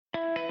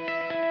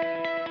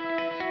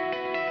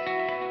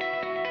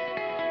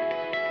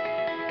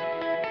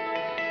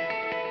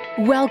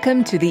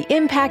Welcome to the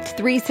Impact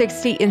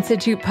 360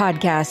 Institute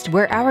podcast,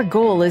 where our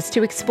goal is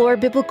to explore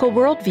biblical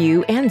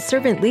worldview and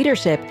servant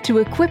leadership to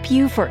equip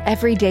you for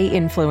everyday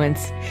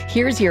influence.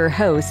 Here's your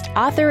host,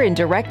 author and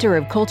director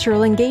of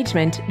cultural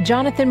engagement,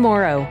 Jonathan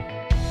Morrow.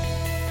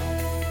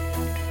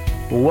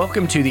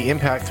 Welcome to the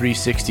Impact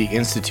 360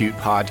 Institute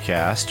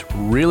podcast.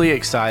 Really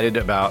excited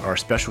about our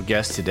special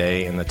guest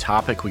today and the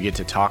topic we get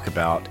to talk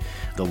about,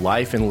 the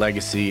life and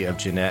legacy of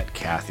Jeanette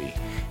Cathy.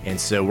 And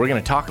so we're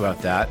going to talk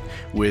about that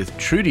with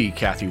Trudy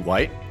Cathy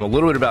White. A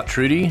little bit about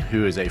Trudy,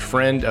 who is a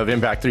friend of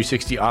Impact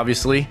 360,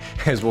 obviously,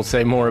 as we'll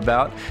say more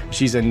about.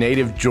 She's a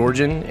native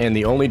Georgian and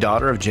the only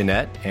daughter of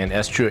Jeanette and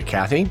S. Truett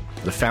Cathy,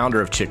 the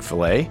founder of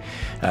Chick-fil-A.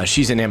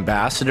 She's an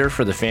ambassador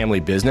for the family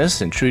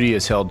business, and Trudy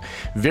has held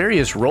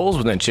various roles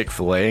within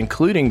Chick-fil-A,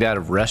 including that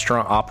of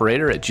restaurant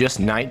operator at just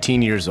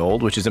 19 years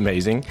old, which is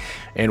amazing.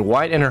 And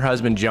White and her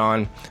husband,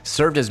 John,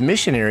 served as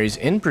missionaries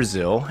in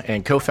Brazil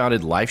and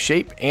co-founded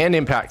LifeShape and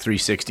Impact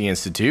 360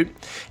 Institute.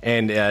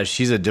 And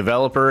she's a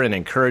developer and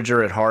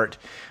encourager at heart.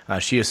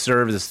 She has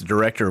served as the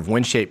director of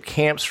WinShape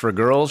camps for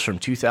girls from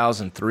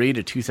 2003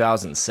 to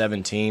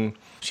 2017.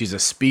 She's a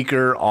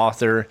speaker,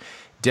 author,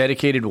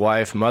 dedicated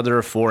wife, mother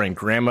of 4, and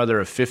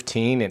grandmother of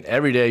 15. And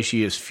every day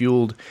she is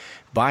fueled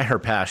by her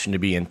passion to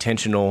be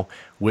intentional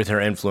with her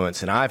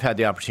influence. And I've had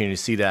the opportunity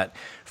to see that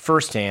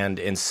firsthand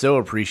and so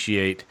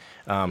appreciate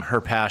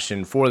her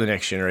passion for the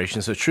next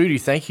generation. So Trudy,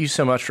 thank you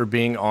so much for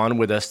being on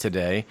with us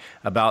today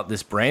about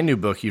this brand new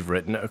book you've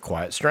written, A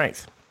Quiet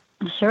Strength.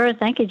 Sure.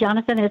 Thank you,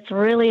 Jonathan. It's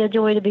really a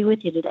joy to be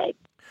with you today.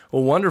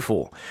 Well,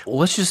 wonderful. Well,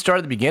 let's just start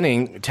at the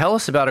beginning. Tell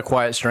us about A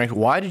Quiet Strength.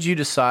 Why did you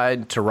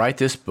decide to write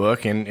this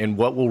book, and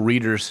what will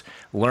readers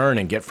learn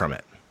and get from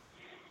it?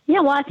 Yeah,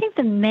 well, I think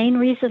the main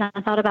reason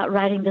I thought about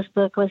writing this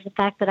book was the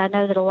fact that I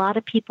know that a lot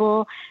of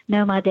people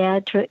know my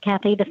dad, Truett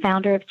Cathy, the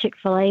founder of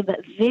Chick-fil-A, but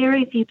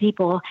very few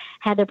people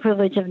had the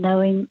privilege of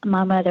knowing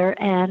my mother,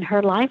 and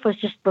her life was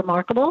just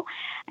remarkable,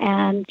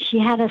 and she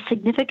had a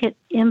significant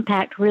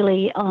impact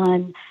really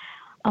on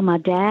my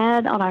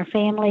dad, on our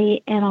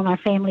family, and on our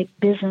family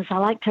business. I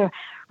like to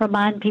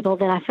remind people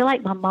that I feel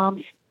like my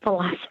mom's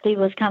philosophy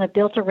was kind of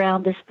built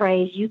around this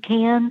phrase, you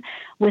can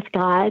with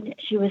God.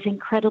 She was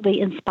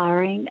incredibly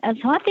inspiring. And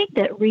so I think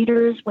that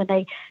readers, when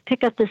they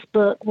pick up this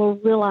book, will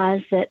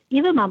realize that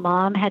even my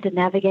mom had to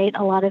navigate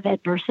a lot of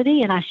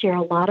adversity, and I share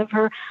a lot of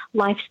her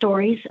life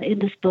stories in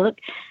this book.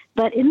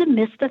 But in the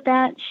midst of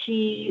that,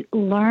 she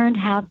learned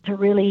how to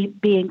really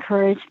be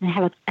encouraged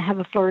and have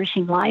a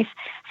flourishing life.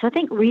 So I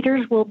think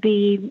readers will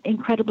be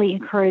incredibly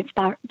encouraged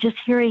by just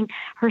hearing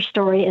her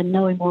story and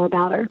knowing more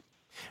about her.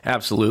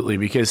 Absolutely,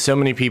 because so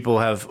many people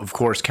have, of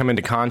course, come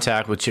into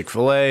contact with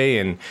Chick-fil-A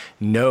and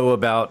know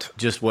about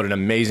just what an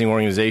amazing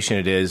organization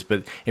it is.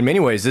 But in many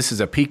ways, this is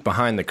a peek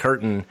behind the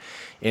curtain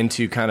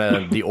into kind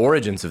of the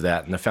origins of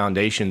that and the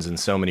foundations in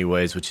so many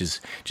ways, which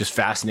is just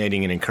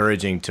fascinating and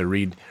encouraging to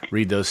read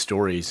those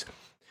stories.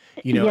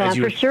 You know, yeah,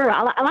 for sure.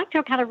 I like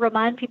to kind of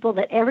remind people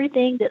that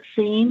everything that's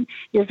seen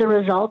is a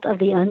result of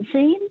the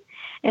unseen.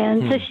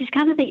 And so she's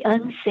kind of the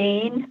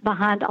unseen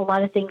behind a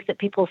lot of things that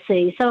people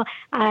see. So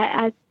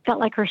I felt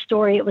like her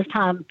story, it was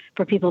time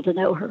for people to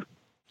know her.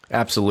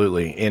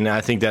 Absolutely. And I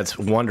think that's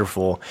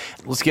wonderful.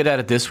 Let's get at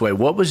it this way.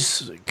 What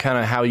was kind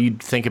of how you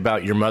think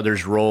about your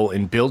mother's role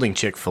in building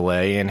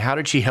Chick-fil-A, and how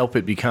did she help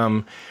it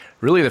become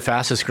really the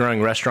fastest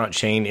growing restaurant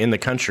chain in the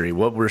country?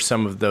 What were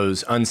some of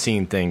those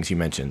unseen things you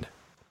mentioned?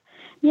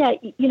 Yeah,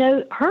 you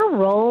know, her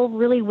role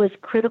really was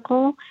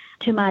critical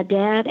to my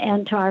dad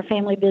and to our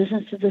family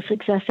business, to the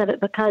success of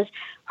it, because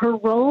her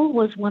role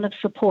was one of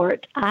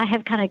support. I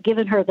have kind of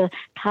given her the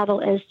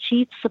title as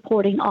Chief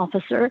Supporting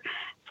Officer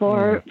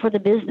for the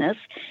business.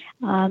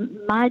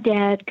 My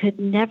dad could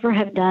never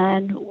have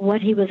done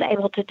what he was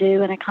able to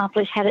do and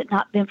accomplish had it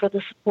not been for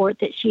the support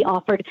that she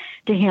offered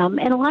to him.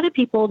 And a lot of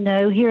people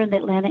know here in the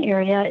Atlanta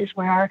area is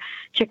where our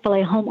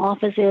Chick-fil-A home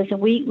office is, and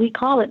we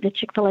call it the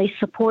Chick-fil-A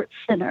Support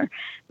Center.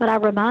 But I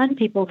remind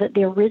people that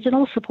the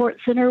original support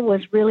center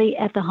was really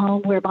at the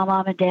home where my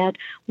mom and dad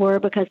were,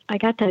 because I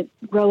got to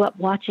grow up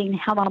watching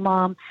how my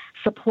mom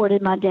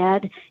supported my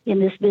dad in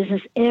this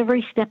business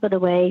every step of the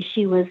way.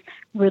 She was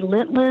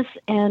relentless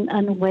and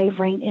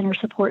unwavering in her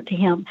support to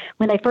him.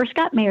 When they first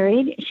got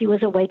married, she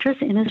was a waitress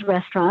in his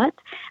restaurant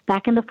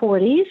back in the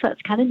 40s. So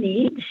it's kind of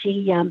neat.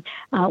 She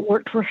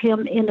worked for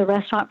him in the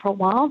restaurant for a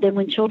while. Then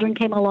when children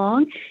came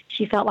along,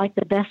 she felt like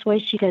the best way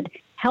she could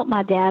help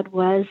my dad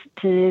was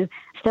to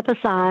step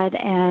aside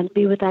and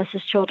be with us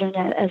as children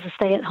as a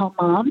stay-at-home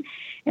mom.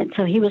 And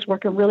so he was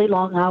working really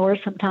long hours,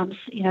 sometimes,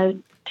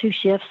 2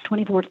 shifts,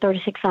 24 to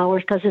 36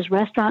 hours, because his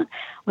restaurant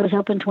was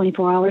open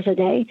 24 hours a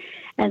day.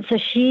 And so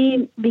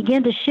she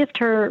began to shift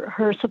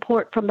her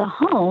support from the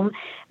home,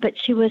 but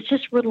she was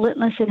just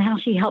relentless in how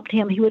she helped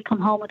him. He would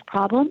come home with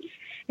problems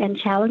and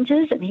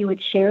challenges, and he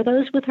would share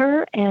those with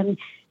her, and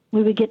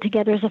we would get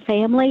together as a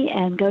family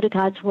and go to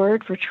God's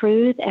Word for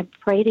truth and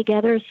pray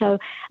together. So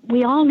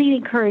we all need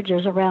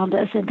encouragers around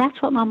us, and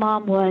that's what my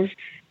mom was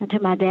to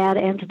my dad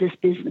and to this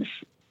business.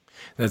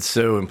 That's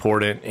so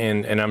important.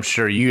 And I'm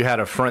sure you had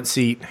a front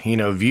seat,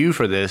 view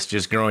for this,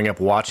 just growing up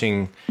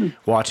watching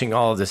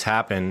all of this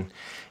happen.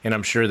 And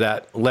I'm sure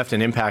that left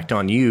an impact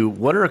on you.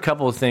 What are a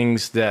couple of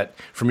things that,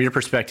 from your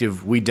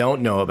perspective, we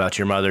don't know about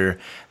your mother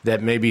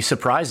that may be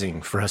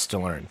surprising for us to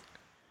learn?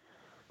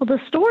 Well,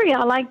 the story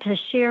I like to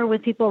share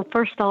with people,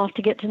 first off,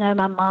 to get to know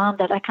my mom,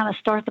 that I kind of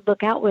start the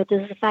book out with,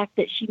 is the fact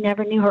that she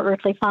never knew her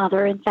earthly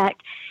father. In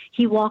fact,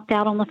 he walked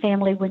out on the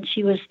family when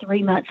she was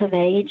 3 months of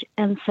age,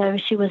 and so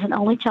she was an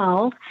only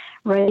child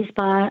raised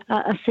by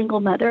a single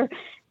mother.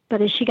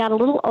 But as she got a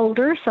little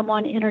older,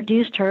 someone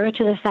introduced her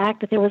to the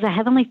fact that there was a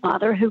Heavenly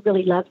Father who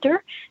really loved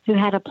her, who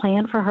had a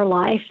plan for her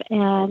life,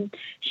 and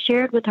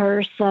shared with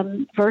her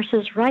some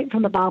verses right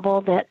from the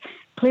Bible that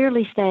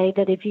clearly say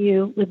that if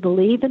you would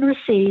believe and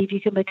receive, you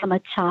can become a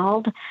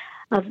child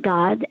of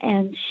God.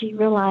 And she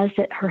realized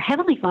that her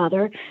Heavenly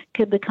Father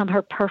could become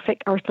her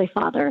perfect earthly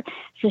father.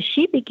 So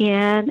she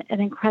began an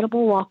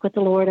incredible walk with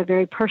the Lord, a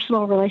very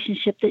personal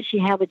relationship that she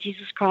had with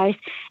Jesus Christ,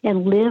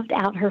 and lived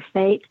out her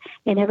faith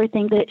in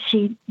everything that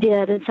she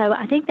did. And so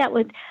I think that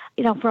would,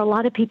 for a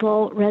lot of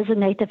people,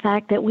 resonate the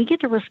fact that we get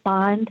to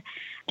respond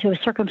to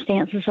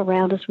circumstances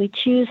around us. We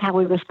choose how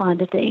we respond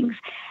to things.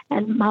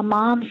 And my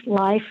mom's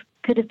life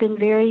could have been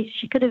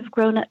she could have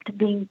grown up to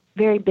being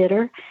very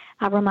bitter.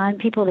 I remind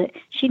people that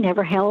she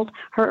never held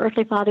her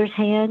earthly father's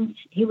hand.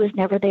 He was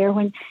never there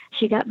when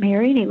she got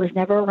married. He was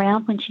never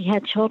around when she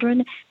had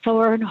children. So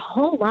her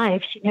whole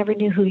life, she never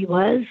knew who he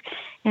was.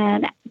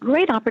 And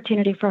great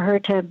opportunity for her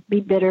to be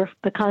bitter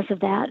because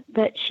of that.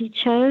 But she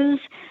chose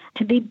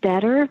to be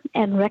better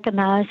and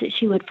recognize that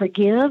she would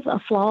forgive a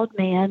flawed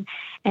man,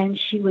 and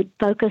she would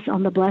focus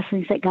on the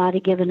blessings that God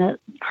had given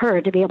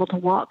her to be able to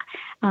walk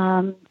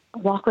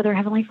with her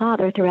Heavenly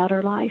Father throughout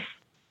her life.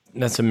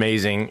 That's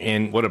amazing.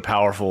 And what a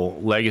powerful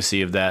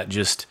legacy of that.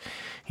 Just,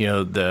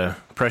 the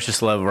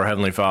precious love of our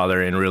Heavenly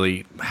Father, and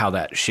really how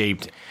that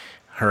shaped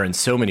her in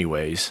so many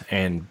ways.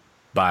 And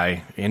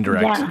by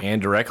indirect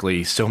and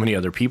directly, so many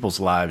other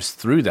people's lives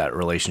through that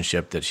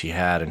relationship that she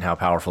had, and how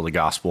powerful the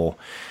gospel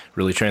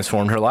really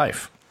transformed her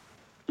life.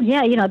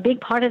 Yeah, a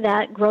big part of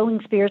that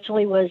growing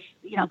spiritually was,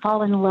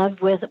 falling in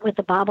love with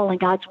the Bible and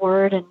God's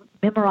Word and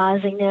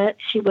memorizing it.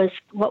 She was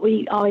what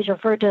we always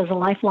refer to as a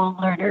lifelong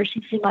learner.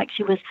 She seemed like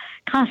she was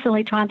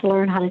constantly trying to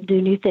learn how to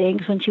do new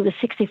things. When she was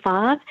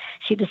 65,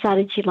 she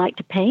decided she'd like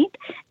to paint,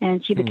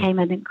 and she became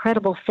an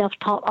incredible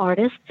self-taught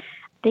artist.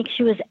 I think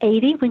she was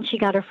 80 when she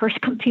got her first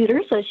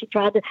computer, so she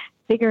tried to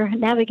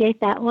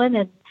navigate that one.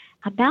 And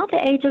about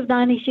the age of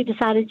 90, she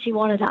decided she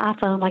wanted an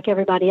iPhone like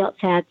everybody else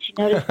had. She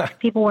noticed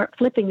people weren't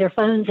flipping their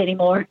phones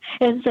anymore,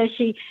 and so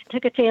she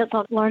took a chance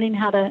on learning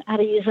how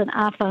to use an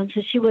iPhone.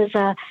 So she was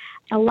a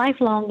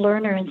lifelong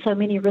learner in so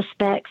many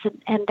respects,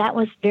 and that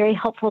was very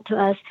helpful to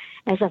us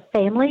as a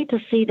family to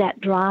see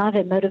that drive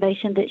and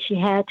motivation that she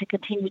had to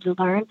continue to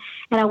learn.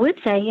 And I would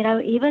say,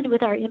 even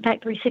with our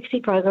Impact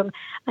 360 program,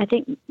 I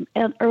think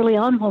early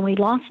on when we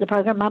launched the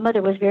program, my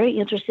mother was very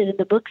interested in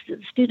the books that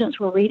the students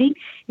were reading,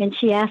 and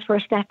she asked for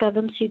a stack of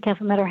them. She'd have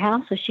them at her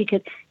house so she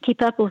could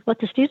keep up with what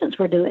the students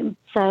were doing.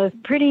 So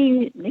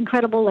pretty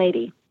incredible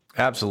lady.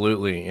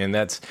 Absolutely. And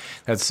that's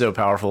so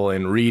powerful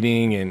in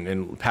reading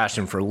and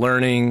passion for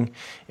learning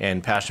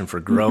and passion for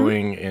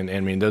growing. And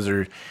I mean,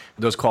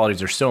 those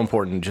qualities are so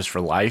important just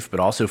for life, but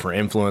also for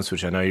influence,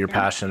 which I know you're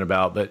passionate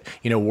about. But,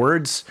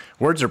 words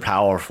are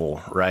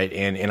powerful, right?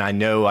 And I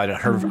know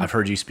I've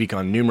heard you speak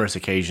on numerous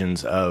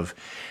occasions of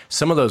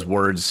some of those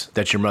words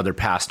that your mother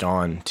passed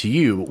on to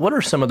you. What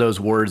are some of those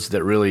words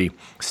that really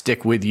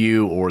stick with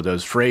you, or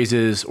those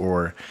phrases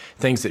or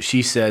things that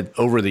she said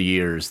over the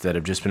years that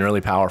have just been really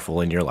powerful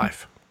in your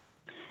life?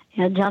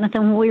 Yeah,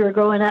 Jonathan, when we were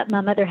growing up,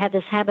 my mother had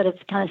this habit of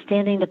kind of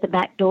standing at the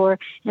back door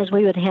as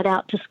we would head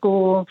out to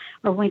school,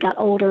 or when we got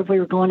older, if we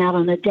were going out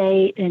on a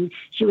date, and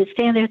she would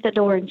stand there at the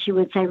door and she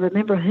would say,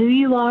 "Remember who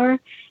you are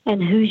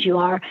and whose you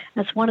are."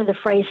 That's one of the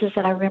phrases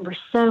that I remember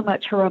so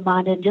much her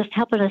reminding, just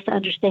helping us to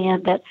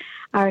understand that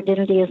our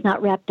identity is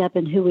not wrapped up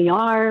in who we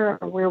are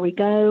or where we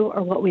go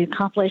or what we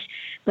accomplish,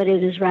 but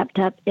it is wrapped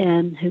up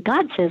in who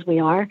God says we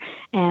are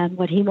and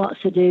what He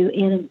wants to do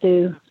in and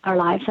through our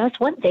lives. So that's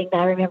one thing that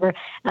I remember,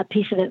 a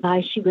piece of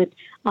advice she would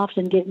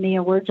often give me,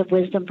 or words of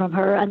wisdom from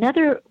her.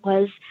 Another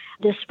was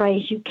this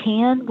phrase, "You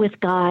can with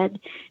God."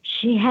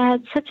 She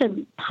had such a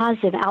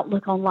positive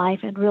outlook on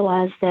life and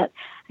realized that,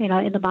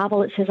 in the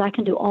Bible it says, "I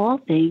can do all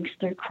things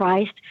through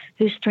Christ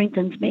who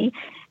strengthens me."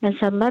 And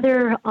so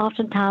Mother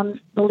oftentimes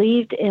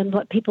believed in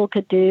what people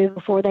could do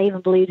before they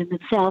even believed in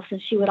themselves.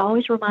 And she would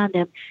always remind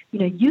them,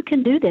 you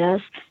can do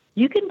this.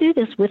 You can do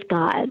this with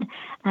God.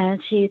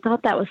 And she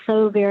thought that was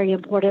so very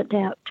important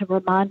to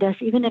remind us,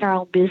 even in our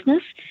own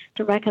business,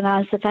 to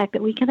recognize the fact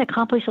that we can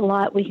accomplish a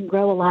lot, we can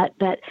grow a lot,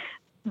 but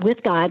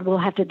with God, we'll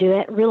have to do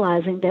it,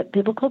 realizing that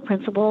biblical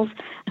principles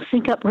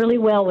sync up really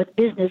well with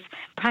business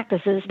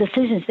practices,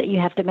 decisions that you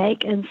have to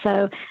make. And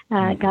so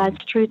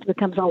God's truth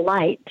becomes a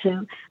light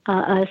to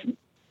us,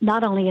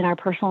 not only in our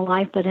personal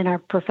life, but in our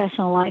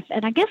professional life.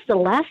 And I guess the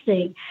last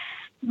thing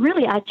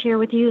really, I'd share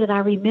with you that I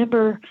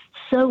remember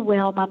so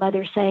well my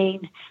mother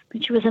saying,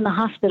 when she was in the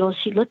hospital,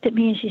 she looked at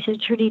me and she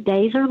said, Trudy,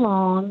 days are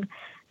long,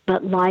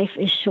 but life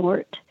is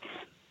short.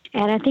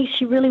 And I think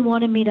she really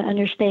wanted me to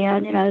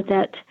understand,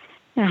 that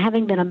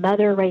having been a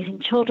mother, raising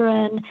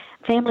children,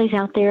 families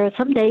out there,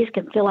 some days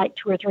can feel like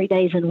 2 or 3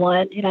 days in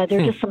one.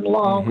 There's just some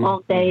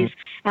long days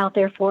out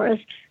there for us.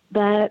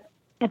 But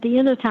at the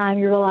end of the time,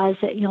 you realize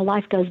that,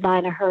 life goes by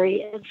in a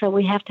hurry. And so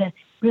we have to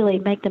really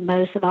make the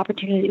most of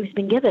opportunity that we've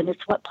been given.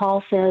 It's what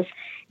Paul says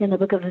in the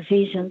book of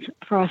Ephesians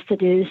for us to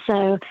do.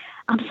 So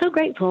I'm so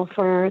grateful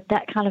for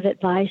that kind of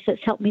advice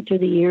that's helped me through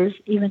the years,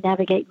 even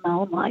navigate my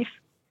own life.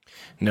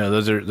 No,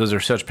 those are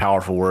such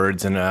powerful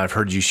words, and I've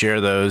heard you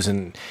share those,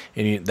 and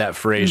that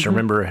phrase,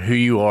 remember who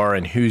you are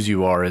and whose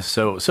you are, is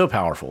so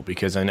powerful,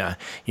 because I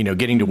know,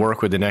 getting to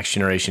work with the next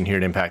generation here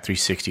at Impact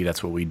 360,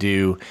 that's what we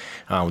do.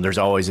 There's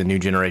always a new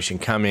generation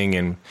coming,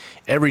 and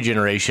every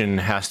generation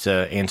has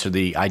to answer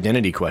the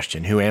identity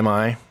question. Who am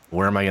I?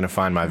 Where am I going to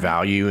find my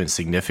value and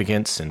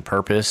significance and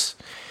purpose?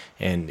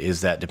 And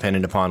is that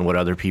dependent upon what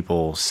other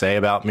people say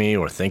about me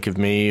or think of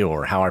me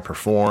or how I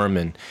perform?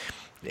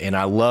 And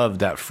I love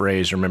that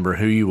phrase, remember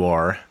who you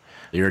are.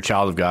 You're a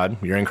child of God.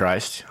 You're in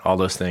Christ, all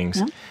those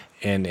things,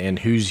 and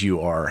whose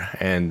you are,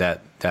 and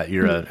that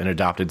you're an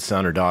adopted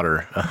son or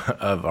daughter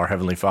of our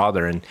Heavenly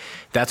Father. And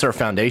that's our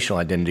foundational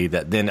identity,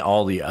 that then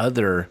all the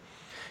other,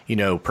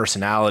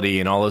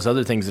 personality and all those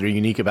other things that are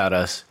unique about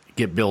us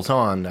get built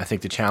on. I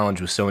think the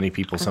challenge with so many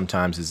people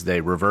sometimes is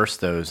they reverse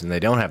those and they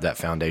don't have that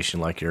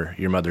foundation like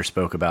your mother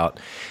spoke about.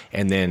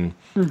 And then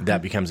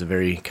that becomes a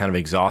very kind of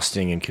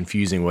exhausting and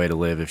confusing way to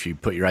live if you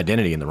put your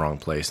identity in the wrong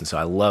place. And so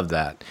I love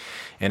that.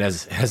 And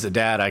as a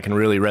dad, I can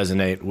really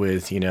resonate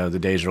with, the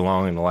days are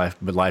long and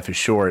life is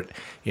short.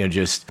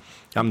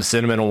 I'm the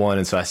sentimental one.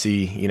 And so I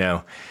see,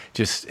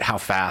 just how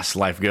fast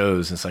life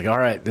goes. It's like, all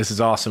right, this is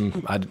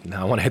awesome.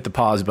 I want to hit the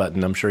pause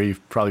button. I'm sure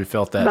you've probably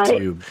felt that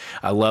too.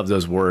 I love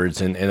those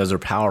words. And those are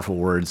powerful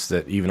words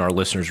that even our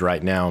listeners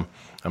right now,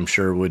 I'm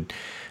sure would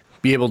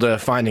be able to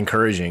find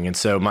encouraging. And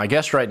so my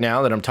guest right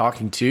now that I'm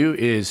talking to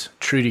is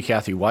Trudy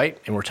Cathy White,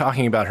 and we're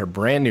talking about her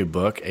brand new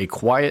book, A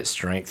Quiet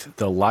Strength,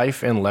 The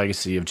Life and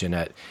Legacy of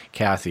Jeanette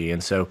Cathy.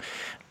 And so,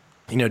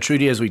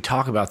 Trudy, as we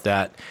talk about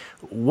that,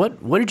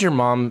 what did your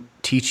mom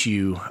teach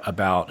you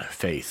about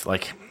faith?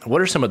 Like,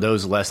 what are some of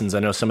those lessons? I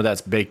know some of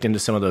that's baked into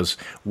some of those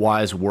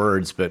wise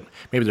words, but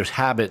maybe there's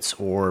habits,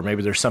 or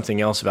maybe there's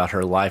something else about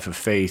her life of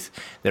faith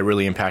that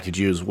really impacted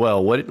you as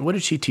well. What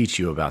did she teach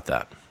you about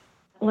that?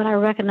 What I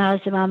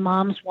recognized in my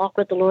mom's walk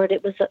with the Lord,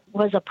 it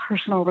was a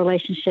personal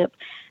relationship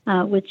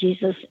with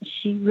Jesus.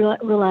 She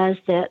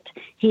realized that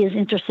He is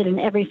interested in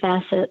every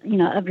facet,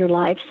 of your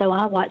life. So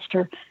I watched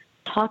her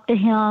talk to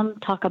Him,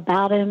 talk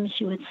about Him.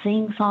 She would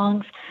sing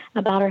songs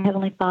about our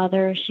Heavenly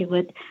Father. She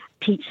would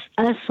teach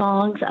us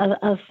songs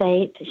of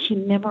faith. She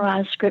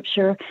memorized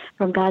Scripture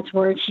from God's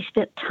Word. She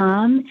spent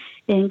time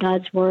in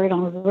God's Word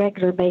on a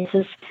regular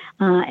basis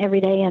every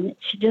day, and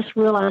she just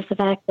realized the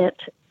fact that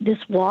this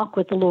walk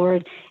with the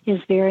Lord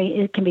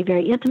it can be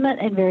very intimate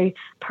and very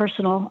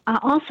personal. I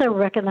also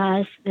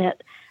recognized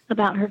that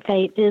about her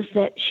faith is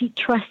that she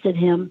trusted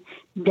Him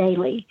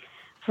daily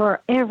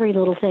for every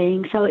little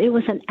thing. So it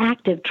was an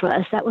active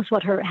trust. That was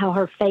how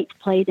her faith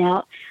played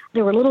out.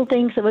 There were little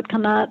things that would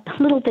come up,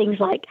 little things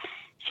like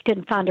she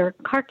couldn't find her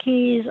car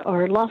keys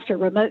or lost her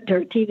remote to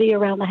her TV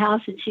around the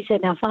house. And she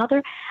said, now,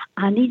 Father,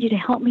 I need you to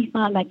help me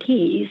find my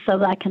keys so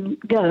that I can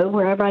go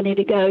wherever I need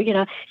to go.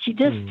 She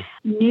just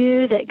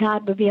knew that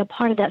God would be a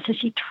part of that. So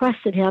she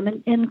trusted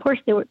Him. And of course,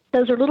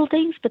 those are little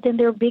things, but then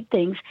there are big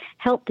things,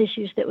 health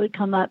issues that would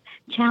come up,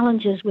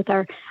 challenges with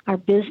our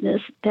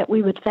business that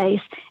we would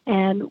face.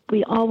 And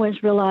we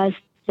always realized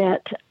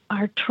that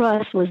our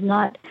trust was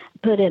not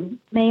put in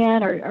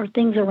man or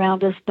things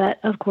around us, but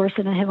of course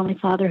in a Heavenly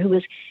Father who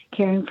was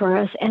caring for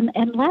us. And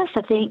last,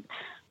 I think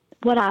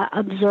what I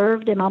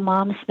observed in my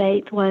mom's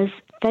faith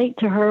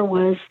to her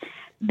was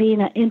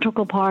being an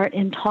integral part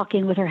in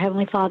talking with her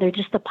Heavenly Father,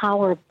 just the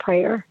power of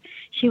prayer.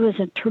 She was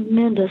a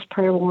tremendous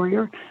prayer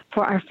warrior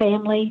for our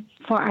family,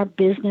 for our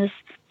business.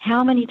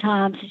 How many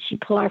times did she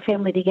pull our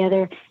family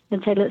together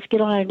and say, let's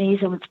get on our knees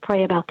and let's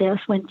pray about this?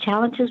 When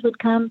challenges would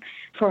come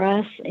for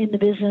us in the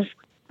business,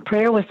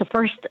 prayer was the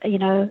first,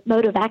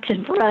 mode of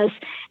action for us.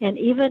 And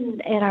even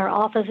in our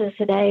offices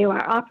today,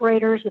 our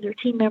operators with their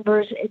team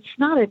members, it's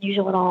not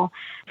unusual at all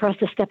for us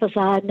to step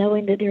aside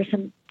knowing that there's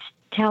some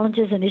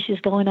challenges and issues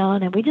going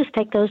on, and we just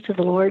take those to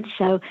the Lord.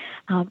 So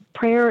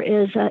prayer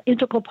is an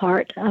integral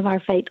part of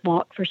our faith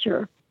walk for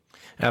sure.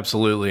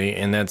 Absolutely.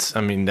 And that's,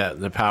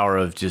 the power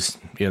of just,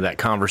 that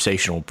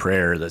conversational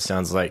prayer that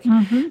sounds like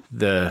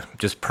the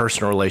just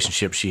personal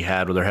relationship she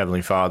had with her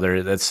Heavenly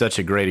Father. That's such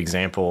a great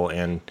example.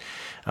 And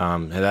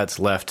that's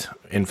left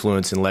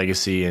influence and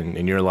legacy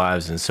in your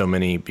lives and so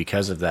many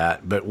because of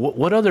that. But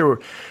what other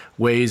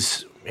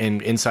ways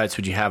and insights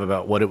would you have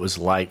about what it was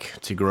like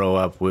to grow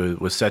up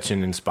with such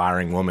an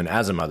inspiring woman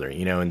as a mother?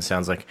 And it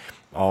sounds like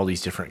all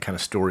these different kind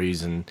of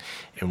stories and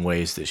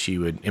ways that she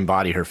would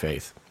embody her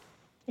faith.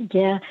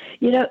 Yeah.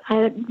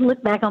 I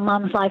look back on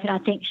Mom's life and I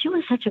think she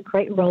was such a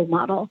great role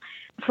model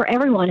for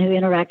everyone who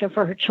interacted,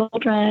 for her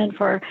children,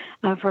 for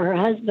her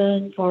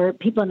husband, for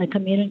people in the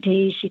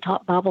community. She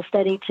taught Bible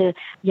study to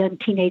young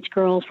teenage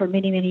girls for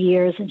many, many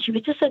years, and she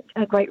was just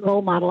a great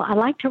role model. I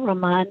like to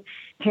remind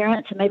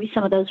parents, and maybe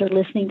some of those are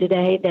listening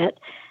today,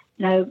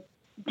 that,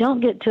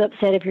 don't get too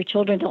upset if your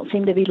children don't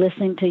seem to be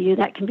listening to you.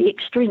 That can be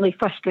extremely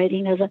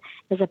frustrating as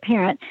a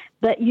parent.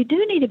 But you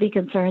do need to be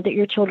concerned that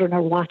your children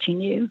are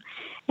watching you.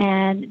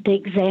 And the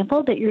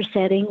example that you're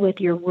setting with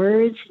your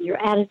words, your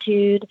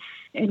attitude,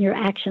 and your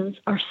actions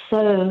are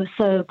so,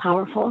 so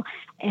powerful.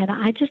 And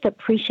I just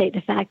appreciate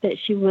the fact that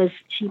she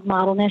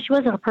modeled that. She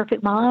wasn't a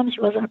perfect mom.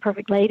 She wasn't a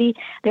perfect lady.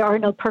 There are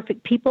no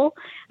perfect people.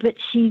 But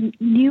she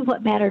knew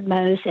what mattered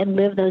most and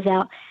lived those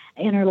out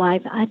in her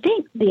life. I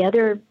think the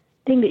other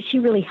thing that she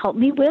really helped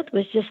me with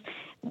was just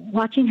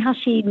watching how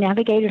she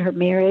navigated her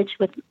marriage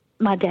with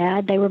my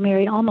dad. They were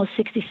married almost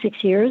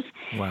 66 years.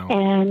 Wow.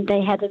 And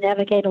they had to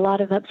navigate a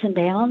lot of ups and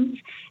downs,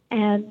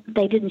 and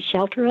they didn't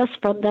shelter us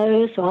from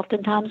those. So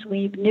oftentimes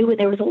we knew when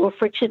there was a little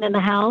friction in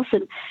the house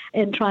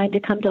and trying to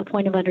come to a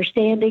point of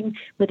understanding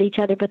with each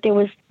other. But there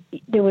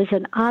was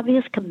an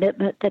obvious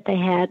commitment that they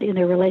had in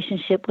their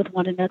relationship with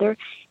one another,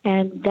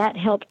 and that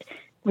helped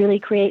really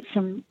create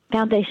some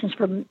foundations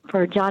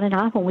for John and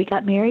I when we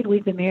got married.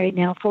 We've been married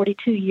now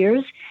 42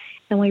 years,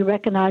 and we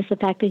recognize the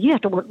fact that you have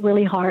to work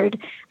really hard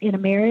in a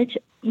marriage.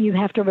 You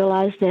have to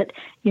realize that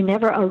you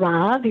never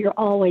arrive. You're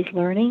always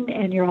learning,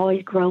 and you're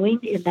always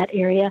growing in that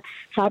area.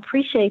 So I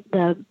appreciate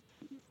the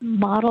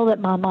model that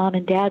my mom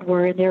and dad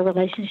were in their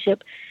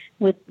relationship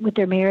with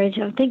their marriage.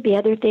 I think the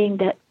other thing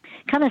that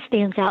kind of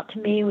stands out to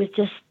me was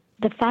just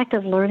the fact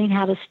of learning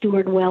how to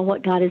steward well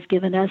what God has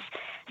given us.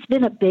 It's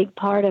been a big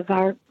part of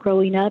our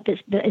growing up.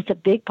 It's a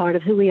big part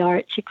of who we are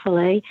at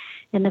Chick-fil-A,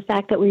 and the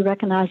fact that we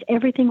recognize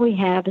everything we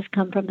have has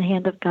come from the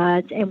hand of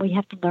God, and we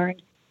have to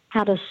learn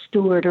how to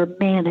steward or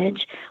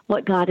manage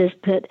what God has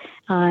put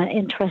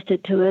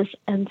entrusted to us.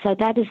 And so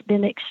that has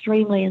been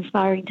extremely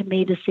inspiring to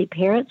me to see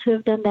parents who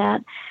have done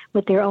that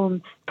with their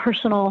own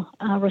personal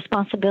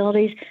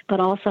responsibilities, but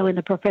also in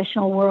the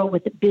professional world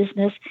with the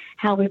business,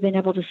 how we've been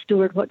able to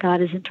steward what God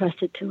has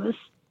entrusted to us.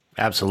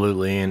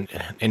 Absolutely.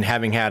 And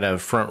having had a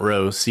front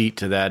row seat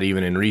to that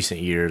even in recent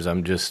years,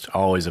 I'm just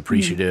always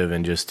appreciative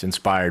and just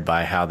inspired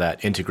by how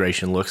that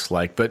integration looks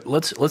like. But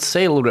let's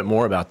say a little bit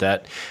more about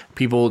that.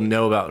 People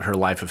know about her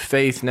life of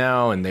faith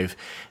now, and they've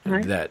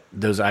that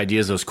those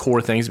ideas, those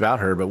core things about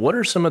her. But what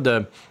are some of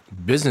the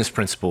business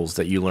principles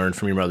that you learned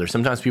from your mother?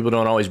 Sometimes people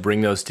don't always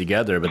bring those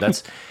together,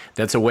 but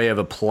that's a way of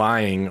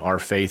applying our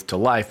faith to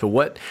life. But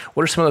what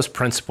are some of those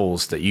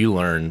principles that you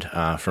learned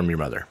from your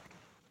mother?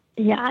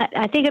 Yeah,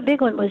 I think a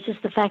big one was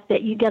just the fact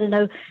that you got to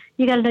know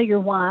your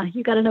why.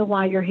 You got to know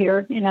why you're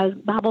here.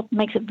 The Bible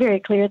makes it very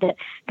clear that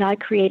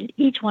God created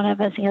each one of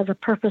us. He has a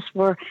purpose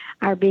for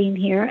our being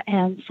here.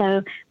 And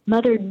so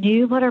Mother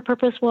knew what her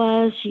purpose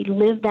was. She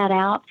lived that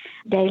out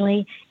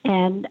daily.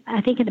 And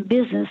I think in the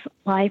business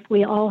life,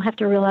 we all have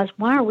to realize,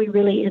 why are we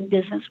really in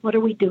business? What are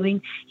we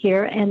doing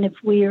here? And if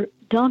we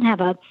don't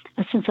have a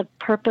sense of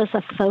purpose,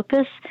 a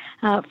focus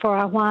for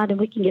our why, then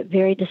we can get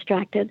very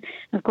distracted.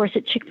 Of course,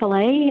 at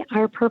Chick-fil-A,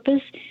 our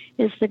purpose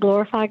is to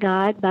glorify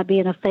God by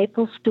being a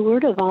faithful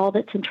steward of all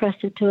that's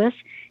entrusted to us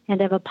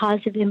and have a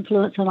positive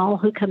influence on all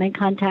who come in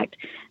contact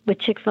with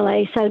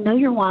Chick-fil-A. So know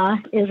your why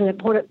is an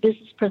important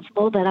business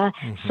principle that I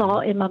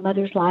saw in my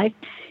mother's life.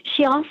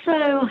 She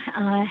also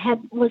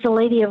was a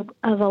lady of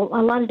a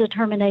lot of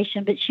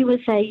determination, but she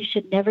would say you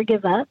should never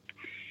give up,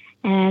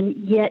 and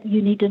yet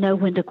you need to know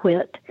when to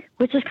quit,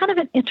 which is kind of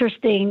an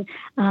interesting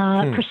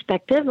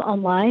perspective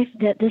on life,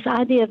 that this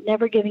idea of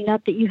never giving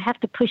up, that you have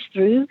to push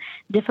through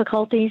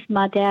difficulties.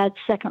 My dad's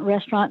second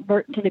restaurant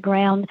burnt to the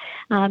ground.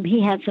 He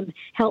had some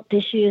health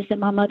issues that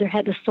my mother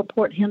had to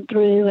support him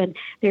through, and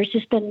there's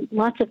just been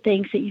lots of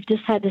things that you've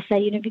just had to say,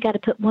 you've got to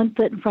put one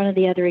foot in front of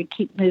the other and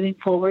keep moving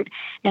forward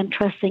and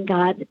trusting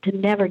God to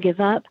never give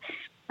up.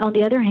 On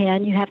the other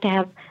hand, you have to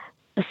have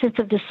a sense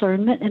of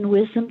discernment and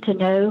wisdom to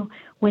know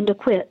when to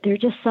quit. There are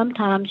just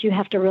sometimes you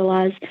have to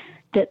realize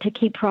that to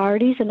keep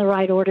priorities in the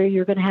right order,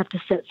 you're going to have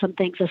to set some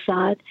things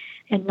aside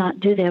and not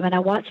do them. And I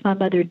watched my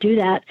mother do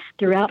that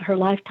throughout her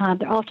lifetime.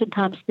 There are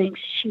oftentimes things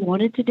she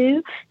wanted to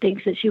do,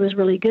 things that she was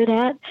really good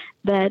at,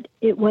 but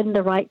it wasn't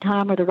the right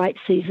time or the right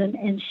season,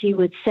 and she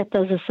would set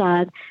those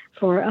aside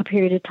for a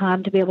period of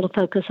time to be able to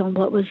focus on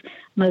what was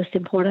most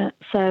important.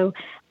 So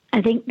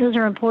I think those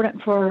are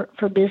important for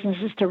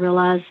businesses to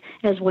realize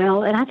as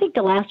well. And I think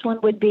the last one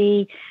would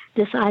be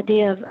this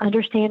idea of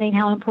understanding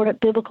how important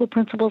biblical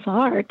principles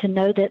are, to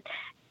know that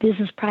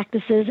business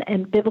practices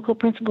and biblical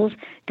principles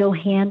go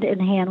hand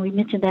in hand. We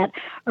mentioned that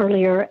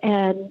earlier.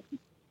 And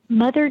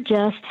Mother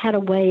just had a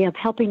way of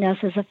helping us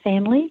as a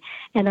family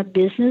and a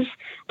business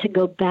to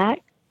go back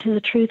to the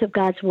truth of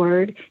God's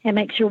word and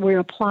make sure we're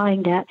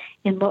applying that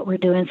in what we're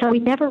doing. So we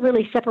never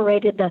really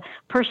separated the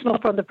personal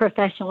from the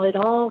professional. It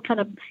all kind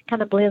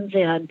of blends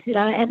in.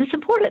 And it's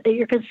important that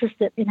you're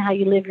consistent in how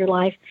you live your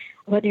life,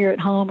 whether you're at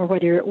home or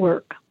whether you're at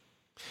work.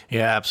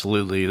 Yeah,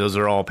 absolutely. Those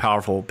are all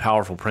powerful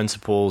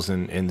principles,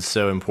 and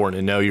so important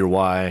to know your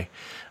why.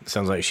 It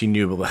sounds like she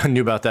knew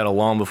about that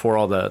long before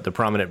all the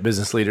prominent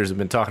business leaders have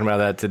been talking about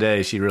that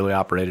today. She really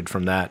operated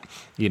from that,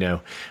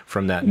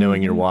 from that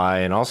knowing your why.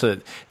 And also,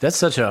 that's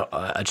such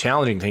a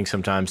challenging thing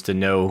sometimes to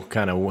know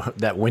kind of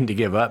that when to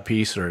give up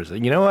piece, or is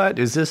it, what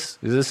is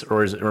this,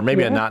 or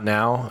maybe not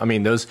now. I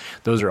mean, those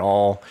are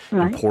all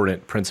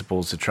important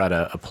principles to try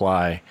to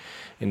apply,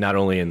 and not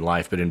only in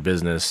life, but in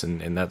business.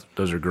 And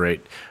those are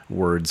great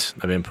words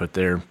of input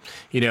there.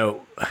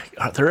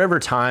 Are there ever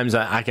times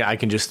I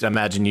can just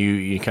imagine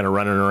you kind of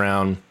running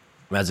around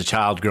as a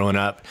child growing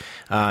up,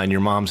 and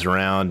your mom's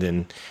around,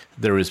 and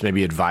there was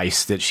maybe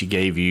advice that she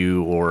gave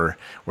you or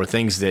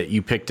things that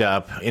you picked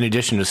up in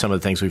addition to some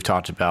of the things we've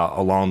talked about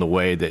along the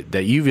way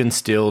that you've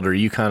instilled or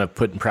you kind of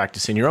put in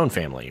practice in your own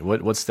family?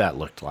 What's that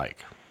looked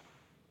like?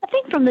 I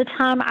think from the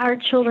time our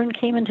children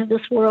came into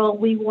this world,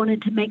 we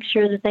wanted to make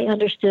sure that they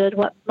understood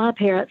what my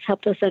parents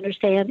helped us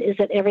understand, is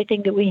that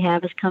everything that we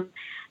have has come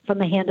from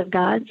the hand of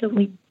God. So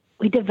we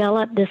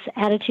developed this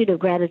attitude of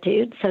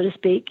gratitude, so to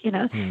speak,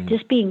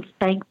 just being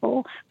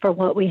thankful for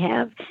what we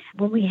have.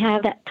 When we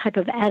have that type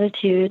of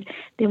attitude,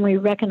 then we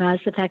recognize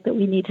the fact that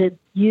we need to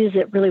use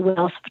it really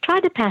well. So we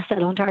try to pass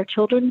that on to our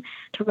children,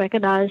 to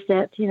recognize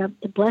that,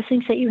 the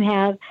blessings that you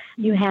have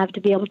to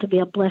be able to be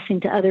a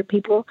blessing to other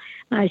people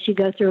as you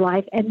go through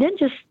life. And then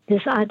just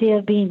this idea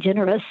of being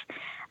generous.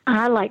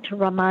 I like to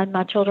remind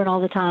my children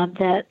all the time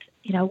that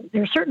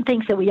there are certain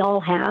things that we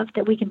all have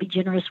that we can be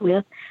generous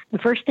with. The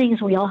first thing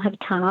is we all have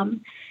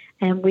time,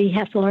 and we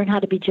have to learn how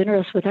to be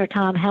generous with our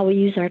time, how we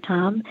use our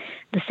time.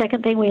 The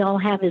second thing we all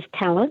have is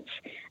talents,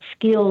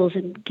 skills,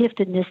 and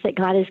giftedness that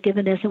God has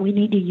given us, and we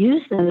need to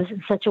use those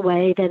in such a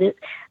way that it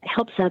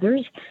helps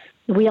others.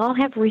 We all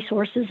have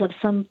resources of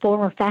some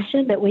form or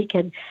fashion that we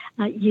can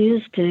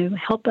use to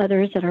help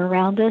others that are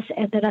around us.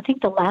 And then I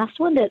think the last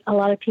one that a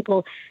lot of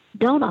people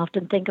don't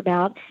often think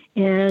about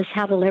is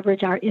how to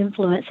leverage our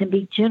influence and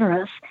be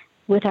generous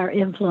with our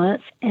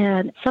influence.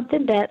 And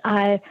something that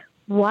I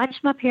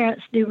watched my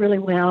parents do really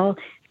well,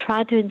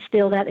 tried to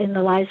instill that in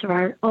the lives of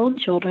our own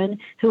children,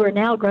 who are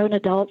now grown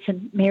adults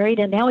and married,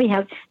 and now we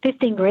have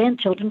 15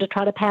 grandchildren to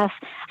try to pass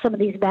some of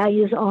these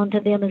values on to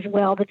them as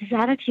well. But this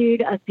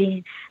attitude of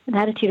being an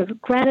attitude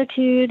of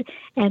gratitude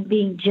and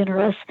being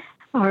generous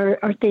are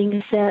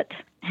things that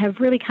have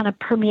really kind of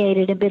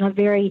permeated and been a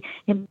very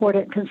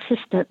important,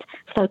 consistent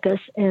focus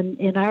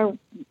in our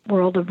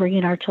world of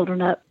bringing our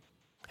children up.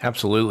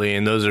 Absolutely.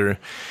 And those are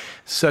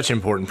such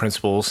important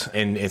principles.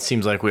 And it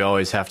seems like we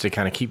always have to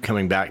kind of keep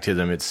coming back to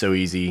them. It's so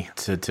easy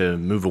to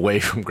move away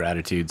from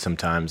gratitude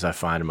sometimes, I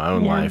find in my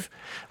own life,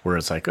 where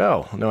it's like,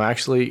 oh, no,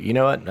 actually, you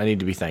know what? I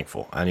need to be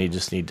thankful. I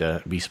just need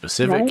to be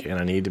specific, and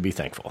I need to be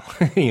thankful,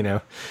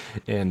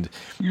 And,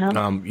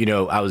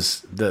 I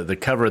was, the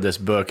cover of this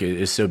book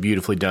is so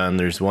beautifully done.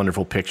 There's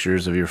wonderful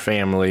pictures of your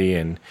family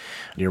and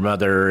your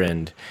mother.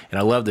 And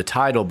I love the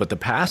title, but the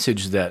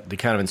passage that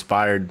kind of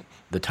inspired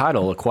the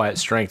title, A Quiet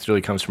Strength,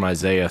 really comes from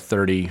Isaiah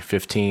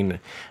 30:15.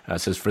 It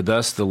says, "For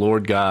thus the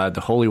Lord God,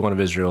 the Holy One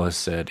of Israel, has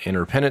said, in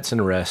repentance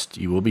and rest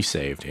you will be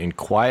saved. In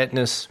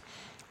quietness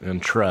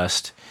and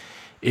trust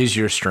is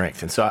your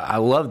strength." And so I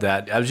love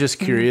that. I was just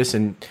curious,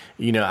 and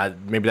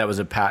maybe that was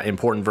an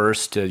important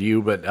verse to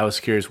you, but I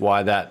was curious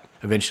why that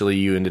eventually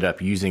you ended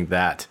up using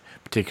that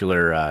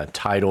particular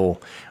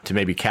title to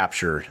maybe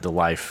capture the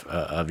life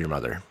of your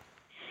mother.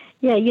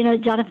 Yeah,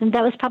 Jonathan,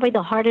 that was probably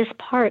the hardest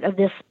part of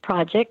this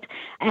project.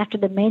 After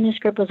the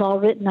manuscript was all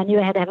written, I knew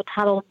I had to have a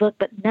title of the book,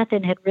 but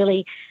nothing had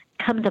really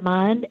come to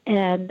mind.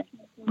 And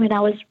when I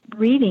was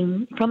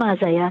reading from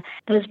Isaiah,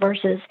 those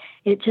verses,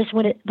 it just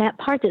went that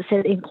part that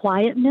said, "In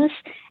quietness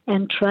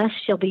and trust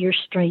shall be your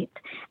strength."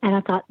 And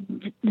I thought,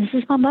 this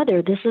is my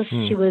mother. This is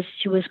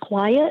she was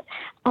quiet,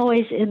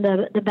 always in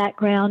the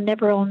background,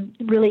 never on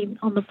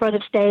the front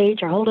of stage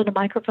or holding a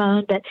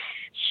microphone, but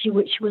she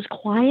was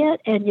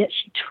quiet, and yet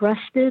she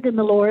trusted in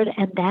the Lord,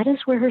 and that is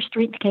where her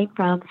strength came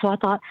from. So I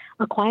thought,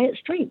 a quiet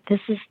strength.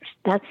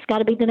 That's got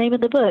to be the name of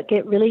the book.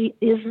 It really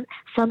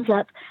sums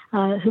up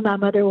who my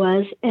mother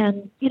was.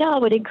 And I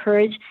would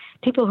encourage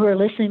people who are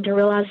listening to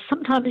realize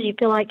sometimes you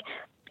feel like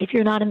if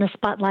you're not in the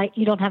spotlight,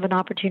 you don't have an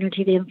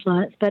opportunity to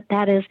influence. But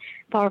that is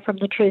far from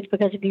the truth,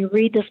 because if you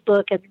read this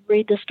book and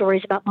read the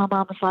stories about my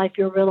mama's life,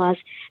 you'll realize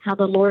how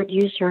the Lord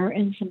used her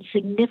in some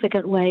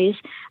significant ways.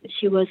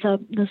 She was a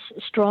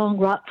strong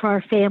rock for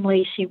our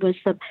family. She was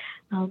the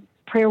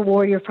prayer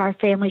warrior for our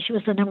family. She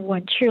was the number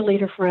one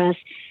cheerleader for us.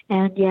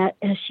 And yet,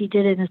 she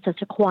did it in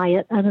such a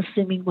quiet,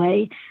 unassuming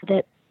way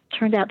that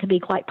turned out to be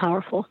quite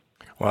powerful.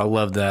 Well, I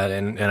love that,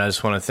 and I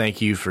just want to thank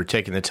you for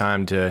taking the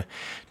time to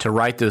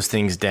write those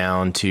things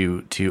down,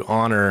 to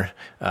honor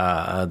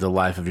the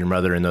life of your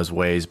mother in those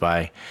ways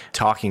by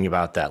talking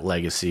about that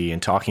legacy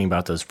and talking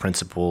about those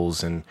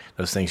principles and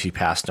those things she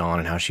passed on,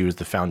 and how she was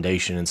the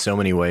foundation in so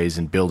many ways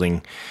in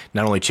building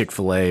not only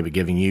Chick-fil-A, but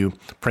giving you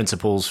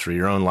principles for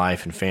your own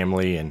life and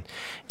family, and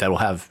that will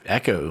have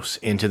echoes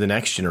into the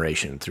next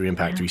generation through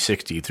Impact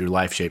 360, through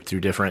LifeShape, through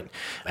different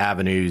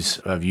avenues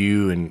of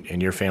you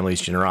and your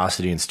family's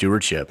generosity and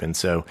stewardship. And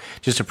so so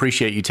just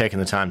appreciate you taking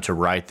the time to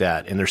write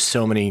that. And there's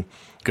so many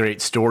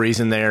great stories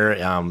in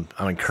there.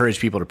 I encourage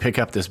people to pick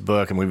up this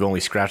book, and we've only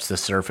scratched the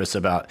surface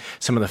about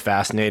some of the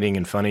fascinating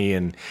and funny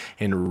and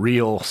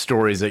real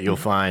stories that you'll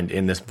find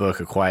in this book,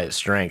 A Quiet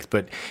Strength.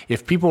 But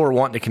if people are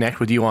wanting to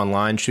connect with you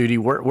online, Trudy,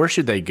 where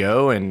should they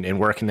go, and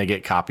where can they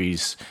get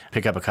copies,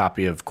 pick up a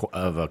copy of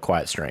A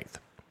Quiet Strength?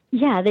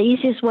 Yeah, the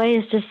easiest way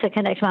is just to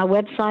connect to my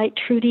website,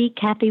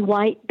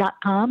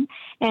 TrudyCathyWhite.com,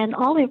 and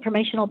all the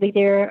information will be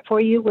there for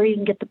you, where you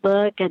can get the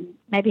book and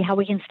maybe how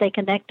we can stay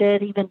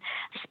connected, even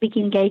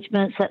speaking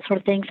engagements, that sort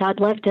of thing. So I'd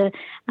love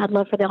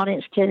for the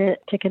audience to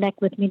connect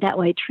with me that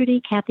way,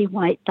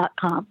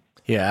 TrudyCathyWhite.com.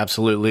 Yeah,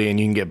 absolutely. And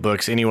you can get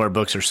books anywhere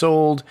books are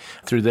sold,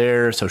 through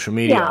there, social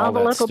media, all the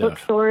local stuff.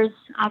 bookstores,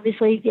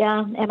 obviously,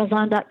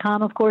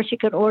 Amazon.com, of course, you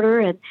can order,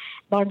 and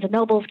Barnes &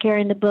 Noble's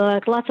carrying the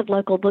book. Lots of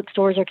local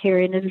bookstores are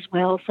carrying it as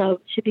well, so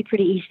it should be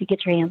pretty easy to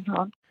get your hands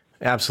on.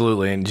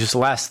 Absolutely. And just the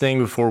last thing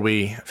before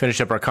we finish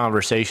up our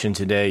conversation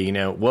today,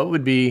 what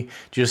would be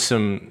just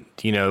some,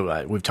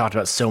 we've talked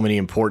about so many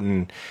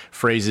important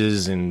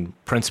phrases and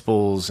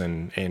principles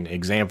and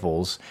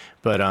examples,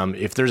 but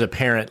if there's a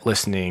parent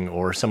listening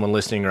or someone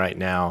listening right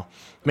now,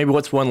 maybe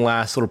what's one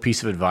last little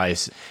piece of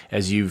advice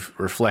as you've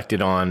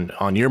reflected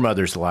on your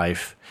mother's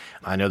life?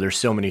 I know there's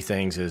so many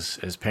things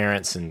as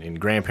parents and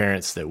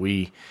grandparents that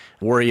we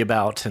worry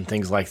about and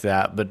things like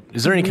that, but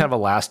is there any kind of a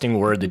lasting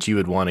word that you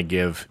would want to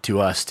give to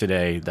us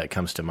today that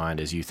comes to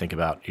mind as you think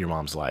about your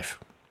mom's life?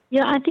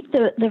 Yeah, I think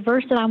the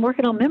verse that I'm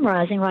working on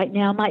memorizing right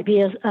now might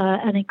be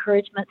an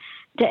encouragement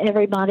to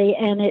everybody,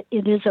 and it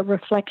is a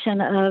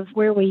reflection of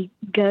where we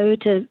go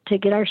to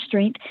get our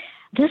strength.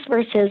 This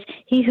verse says,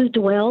 "He who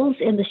dwells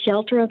in the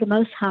shelter of the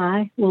Most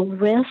High will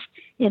rest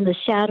in the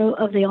shadow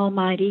of the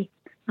Almighty.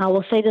 I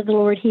will say to the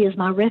Lord, He is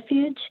my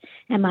refuge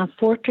and my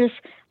fortress,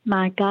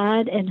 my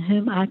God in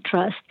whom I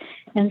trust."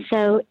 And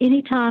so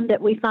anytime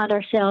that we find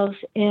ourselves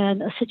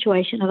in a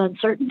situation of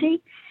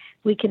uncertainty,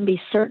 we can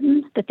be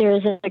certain that there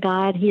is a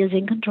God. He is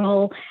in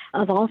control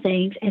of all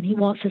things, and He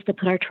wants us to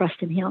put our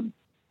trust in Him.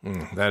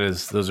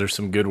 Those are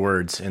some good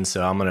words. And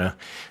so I'm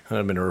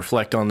going to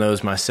reflect on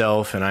those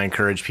myself. And I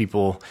encourage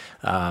people,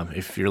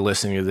 if you're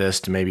listening to this,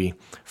 to maybe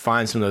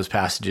find some of those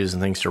passages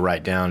and things to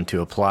write down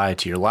to apply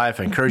to your life.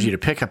 I encourage you to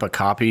pick up a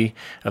copy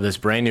of this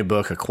brand new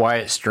book, A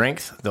Quiet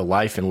Strength, The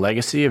Life and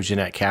Legacy of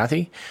Jeanette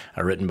Cathy,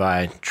 written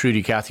by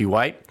Trudy Cathy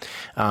White.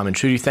 And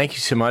Trudy, thank you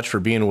so much for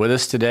being with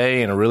us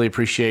today. And I really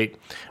appreciate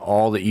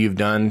all that you've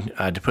done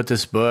to put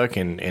this book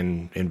and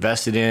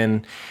invested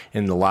in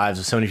the lives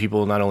of so many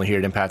people, not only here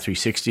at Impact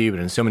 360, but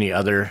in so many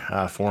other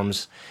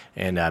forms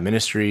and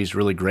ministries.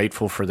 Really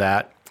grateful for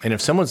that. And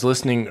if someone's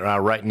listening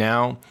right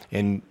now,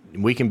 and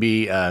we can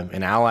be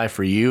an ally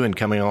for you and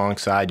coming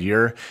alongside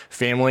your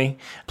family,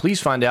 please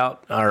find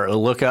out or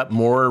look up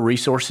more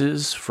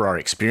resources for our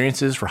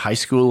experiences for high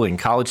school and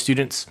college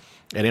students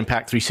at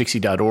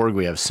impact360.org.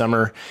 We have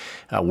summer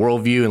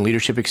worldview and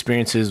leadership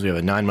experiences. We have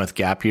a 9-month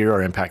gap year,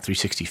 our Impact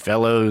 360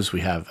 fellows. We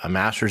have a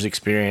master's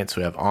experience.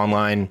 We have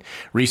online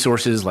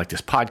resources like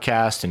this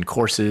podcast and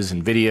courses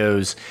and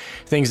videos,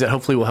 things that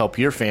hopefully will help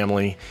your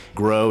family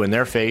grow in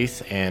their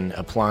faith and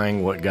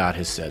applying what God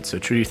has said. So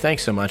Trudy,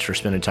 thanks so much for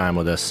spending time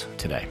with us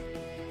today.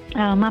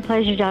 My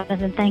pleasure,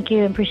 Jonathan. Thank you,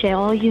 and appreciate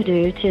all you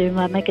do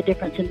to make a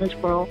difference in this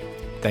world.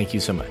 Thank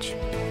you so much.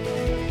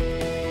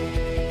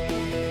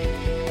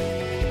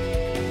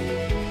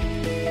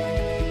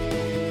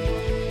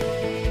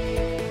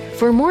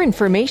 For more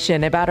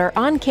information about our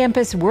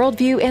on-campus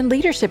worldview and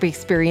leadership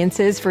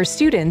experiences for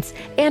students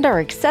and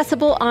our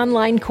accessible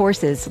online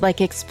courses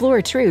like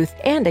Explore Truth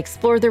and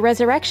Explore the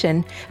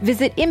Resurrection,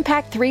 visit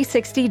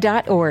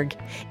impact360.org.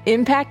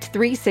 Impact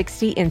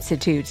 360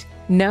 Institute.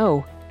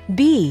 Know,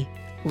 be,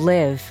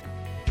 live.